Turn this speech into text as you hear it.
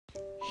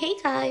Hey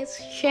guys,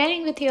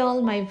 sharing with you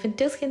all my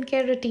winter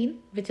skincare routine,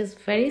 which is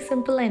very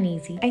simple and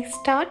easy. I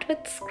start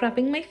with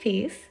scrubbing my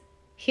face.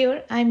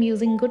 Here I'm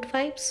using Good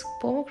Vibes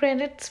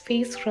Pomegranate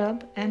face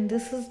scrub, and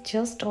this is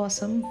just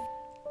awesome.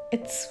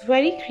 It's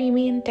very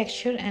creamy in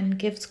texture and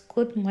gives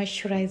good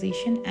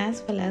moisturization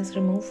as well as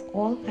remove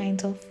all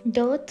kinds of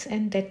dirt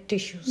and dead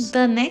tissues.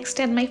 The next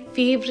and my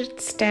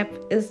favorite step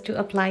is to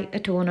apply a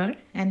toner,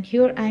 and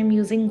here I am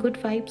using Good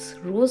Vibes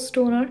Rose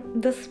Toner.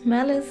 The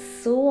smell is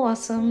so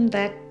awesome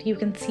that you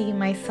can see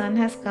my son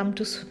has come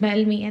to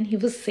smell me and he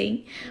was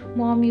saying,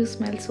 "Mom, you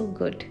smell so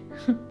good."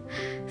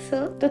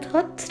 So the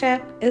third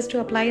step is to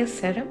apply a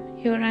serum.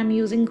 Here I am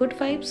using Good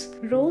Vibes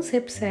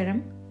Rosehip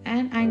Serum,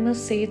 and I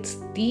must say it's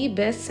the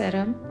best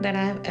serum that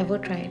I have ever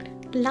tried.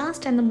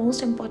 Last and the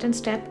most important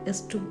step is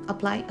to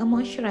apply a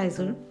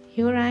moisturizer.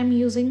 Here I am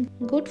using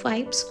Good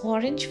Vibes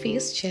Orange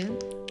Face Gel.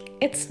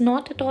 It's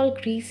not at all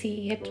greasy,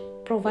 it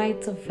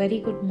provides a very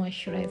good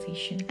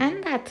moisturization.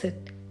 And that's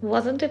it.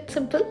 Wasn't it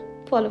simple?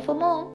 Follow for more.